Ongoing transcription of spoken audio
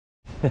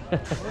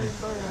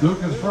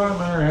Lucas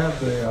Primary had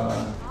the,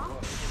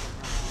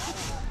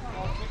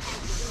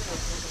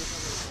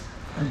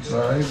 I'm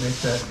sorry, make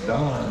that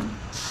Don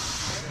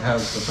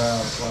has the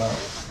fast lap.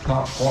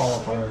 Top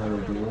qualifier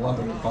of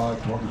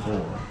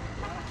 11.524.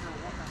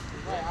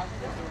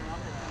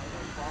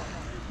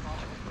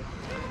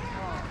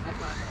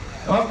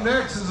 Up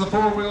next is a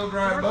four-wheel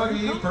drive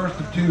buggy, first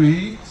of two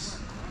heats.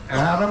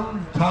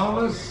 Adam,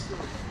 Thomas,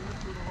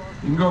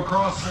 you can go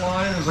across the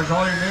line as I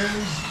call your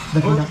names.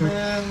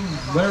 Bushman,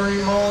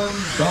 Larry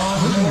Mullins,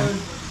 Don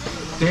Wood,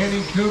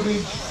 Danny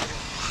Kubich,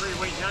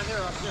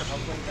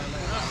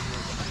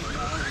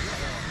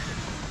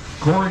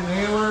 Corey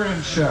Naylor,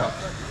 and Shep.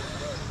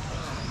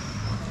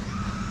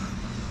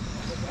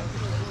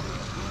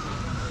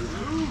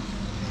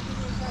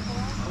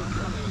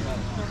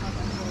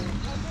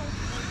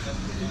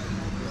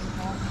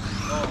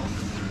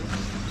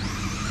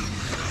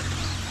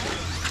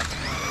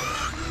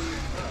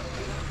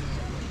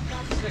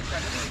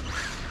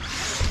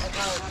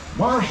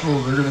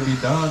 Marshals are going to be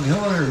Don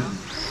Hillard.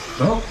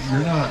 Nope,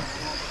 you're not.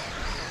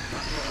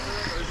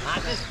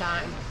 Not this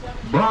time.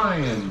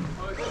 Brian,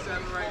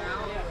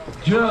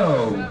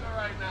 Joe,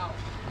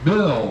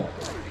 Bill,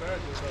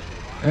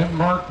 and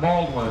Mark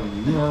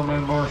Baldwin. You are my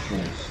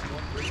marshals.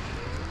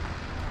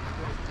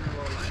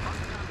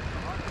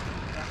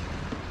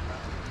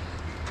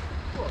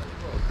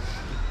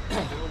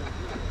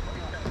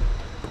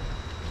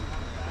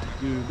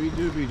 Doobie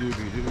doobie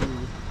doobie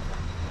doo.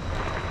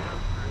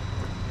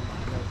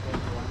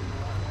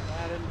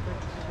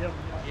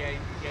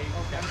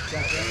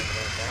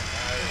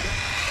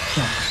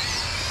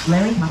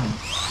 Larry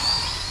Mullins.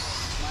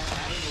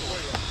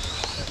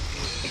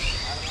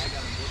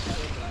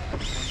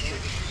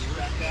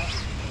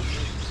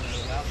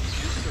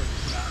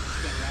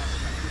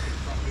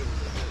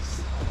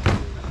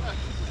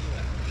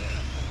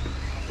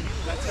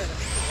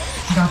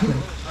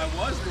 I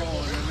was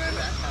rolling and then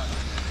that happened.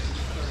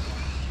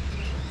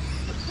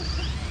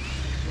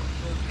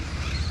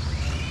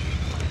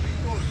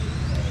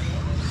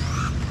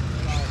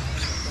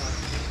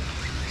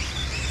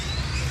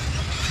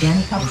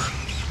 Danny Kubich.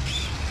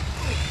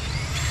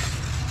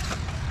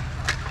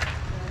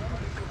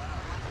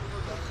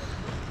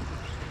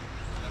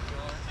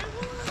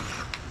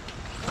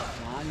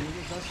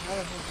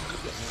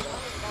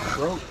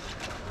 Broke.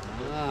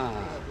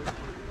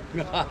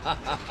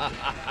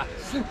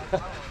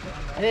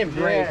 I didn't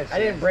break. I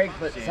didn't break,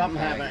 but something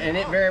happened, and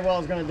it very well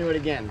is going to do it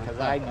again because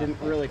I didn't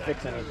really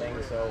fix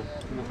anything. So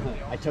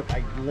I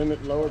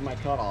lowered my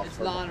cutoff. It's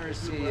an honor to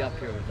see you up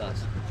here with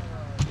us.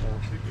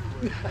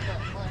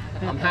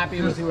 I'm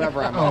happy with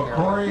whoever I'm Oh, here.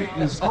 Corey,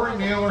 is Corey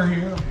Naylor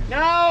here?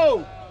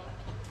 No!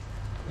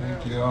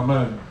 Thank you. I'm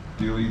going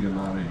to delete him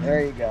out of here.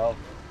 There you go.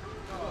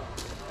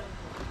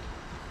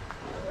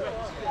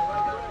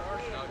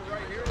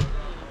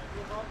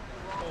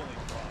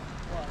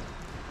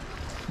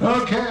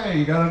 Okay,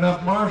 you got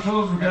enough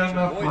marshals, we got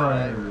enough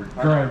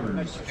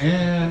drivers.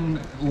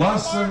 And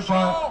less than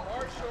 5.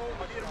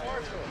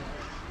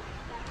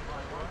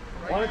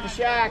 One at the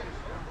shack.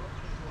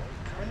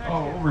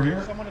 Oh, over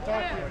here.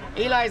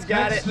 Eli's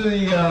got Next it. to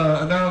the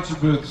announcer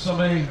booth.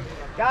 Somebody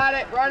Got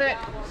it. Run it.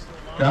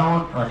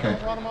 got one? Okay.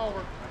 Run them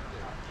over.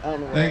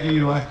 Thank you,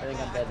 Eli. I think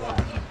I'm dead now.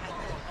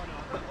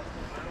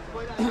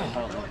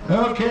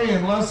 Okay,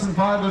 in less than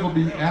 5, it'll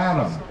be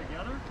Adam,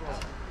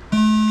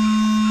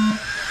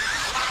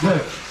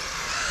 Rick,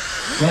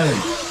 Larry,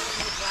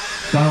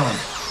 Don,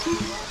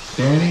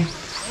 Danny,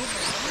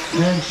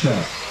 and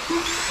Chef.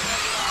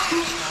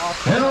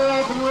 And we're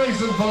off and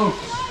racing, folks.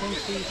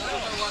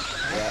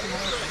 Yeah.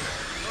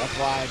 That's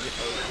why I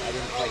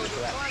didn't take it to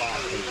that spot.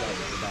 So you tried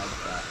to get down the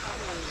spot.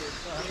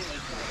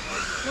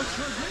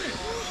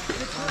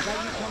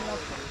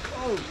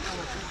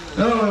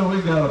 No,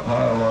 we got a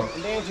pile up.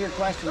 And to answer your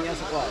question, yes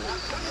it was.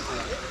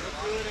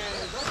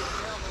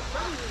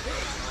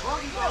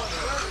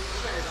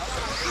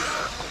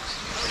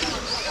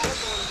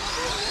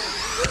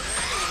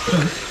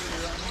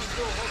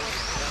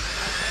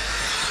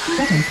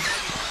 Second.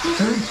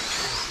 Third.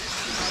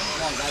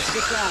 Come on guys,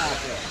 get down out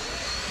there.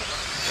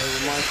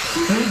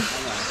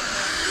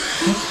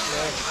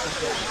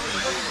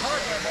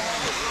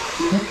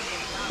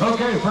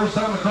 Okay, first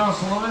time across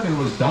the line, it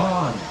was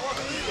Don,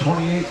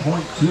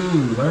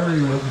 28.2.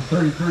 Larry with a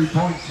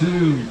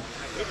 33.2.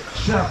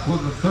 Chef with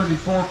a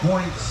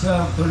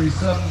 34.7,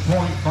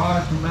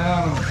 37.5 from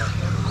Adam.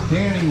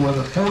 Danny with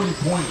a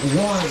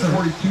 40.1,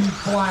 42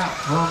 flat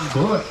from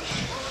Butch.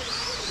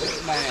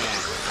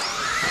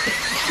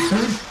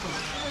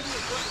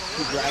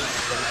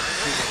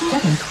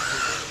 Second.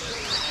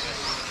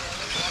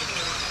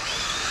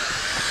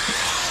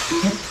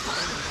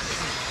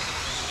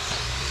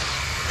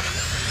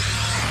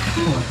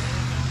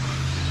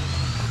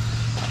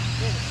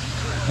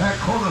 That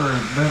corner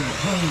has been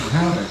playing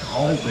havoc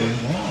all day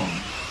long.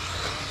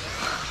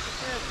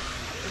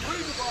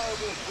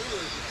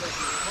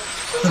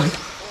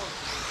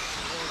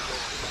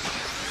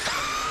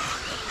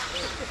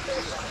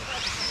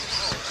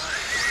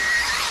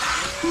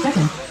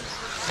 Second.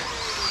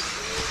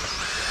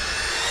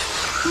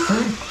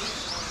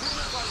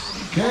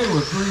 Okay,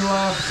 with 3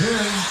 laps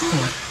in.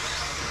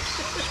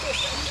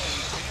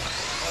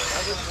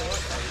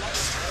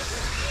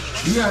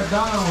 You got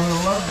Don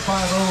with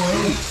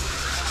 11.508.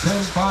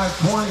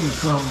 10.520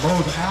 from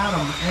both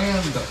Adam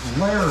and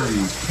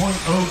Larry.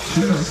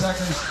 0.02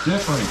 seconds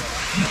difference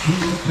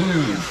between the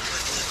two.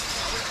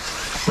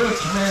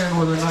 Butch Man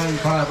with a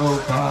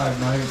 9.505,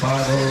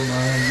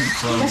 9.509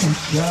 from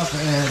Jeff,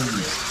 and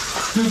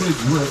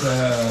Stubage with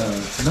a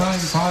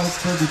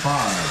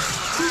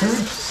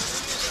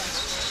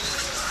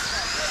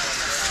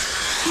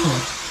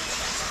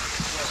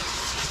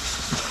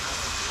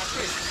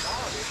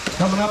 9.535.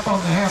 Coming up on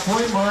the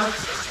halfway mark.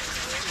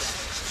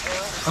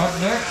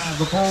 Up next is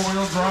the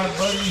 4-wheel drive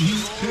buddy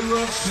heat 2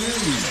 of 2.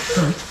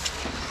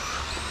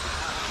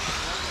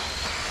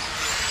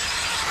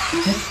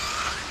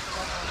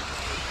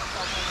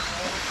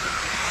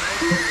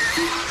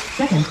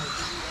 Second.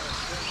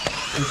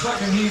 The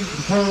second heat of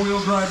the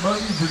 4-wheel drive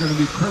buddies are going to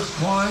be Chris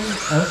Klein,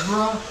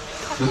 Ezra,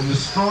 the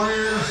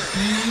Destroyer,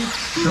 Steve,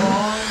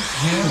 Sean,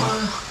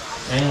 Hammer,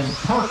 and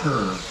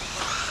Parker.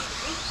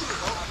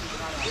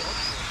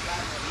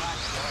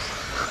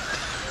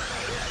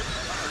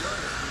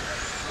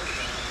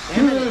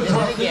 In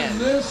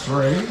this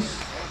race,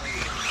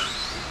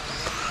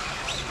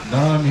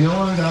 Don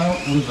Hillard out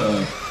with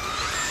a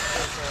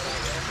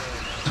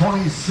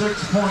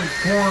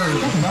 26.4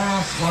 is a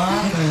fast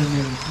lap, and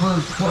in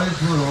first place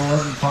with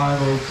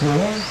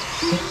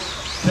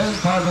 11.504.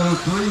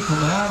 10.503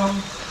 from Adam.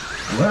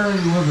 Larry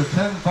with a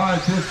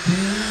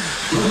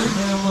 10.515.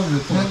 Birdman with a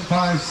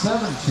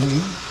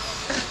 10.517.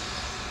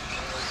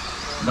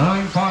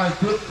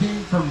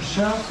 9.515 from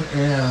Chef,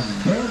 and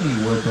Danny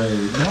with a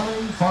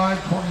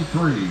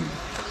 9.523.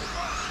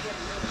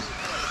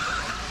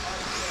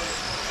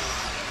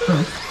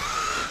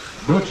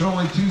 Butch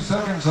only 2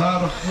 seconds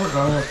out of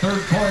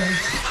third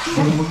place with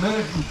a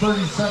minute and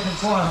 30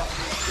 seconds left.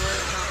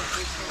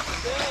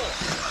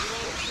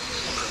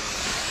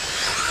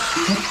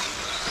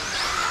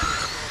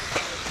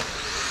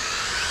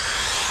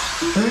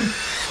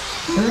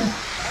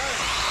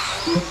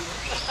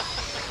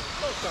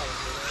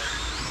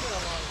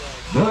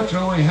 Butch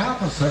only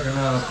half a second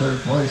out of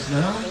third place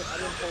now.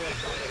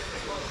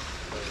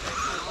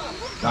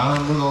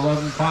 Don with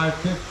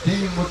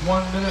 11.515 with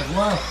 1 minute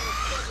left.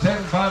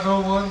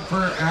 10.501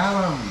 for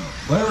Adam.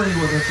 Larry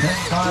with a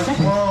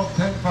 10.512,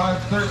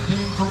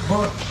 10.513 for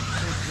Butch.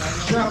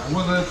 Shep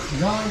with a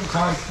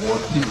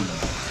 9.514,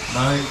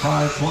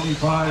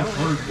 9.525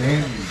 for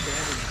Danny.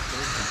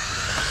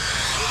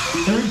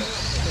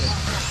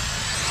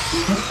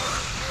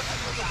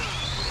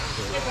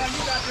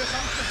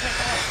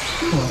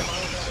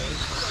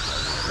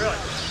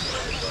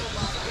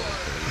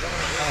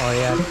 Oh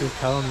yeah, just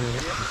tell him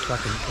he's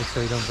fucking,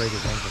 so he don't break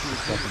his ankle, he's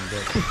fucking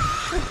dick.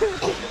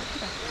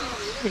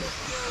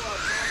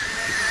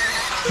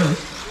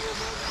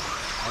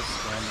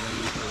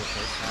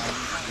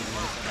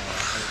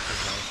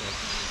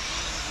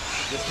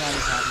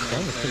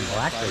 Dang, it's pretty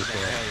black right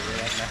there.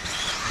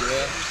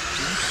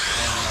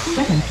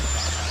 Second.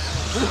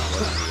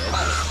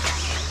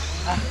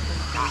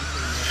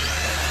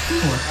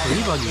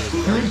 Three buggy is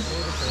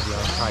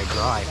probably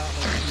dry.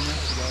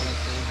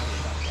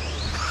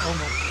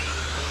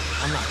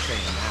 I'm not saying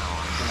now,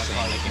 I'm just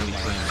saying like in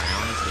between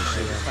rounds, they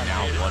should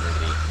now water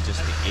just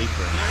the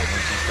apron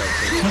once you start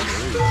taking the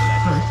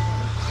roots.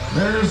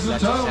 There's the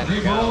tunnel,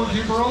 keep rolling,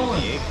 keep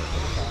rolling.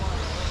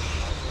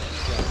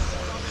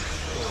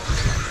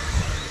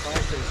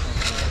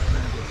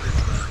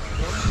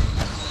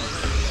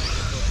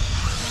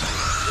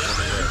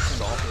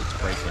 It's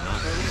breaking up.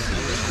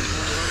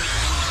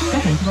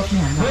 Second.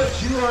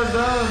 Butch, you are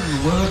done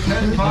with a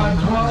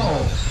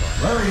 10.512.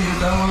 Larry, you're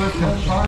done with a 10.5.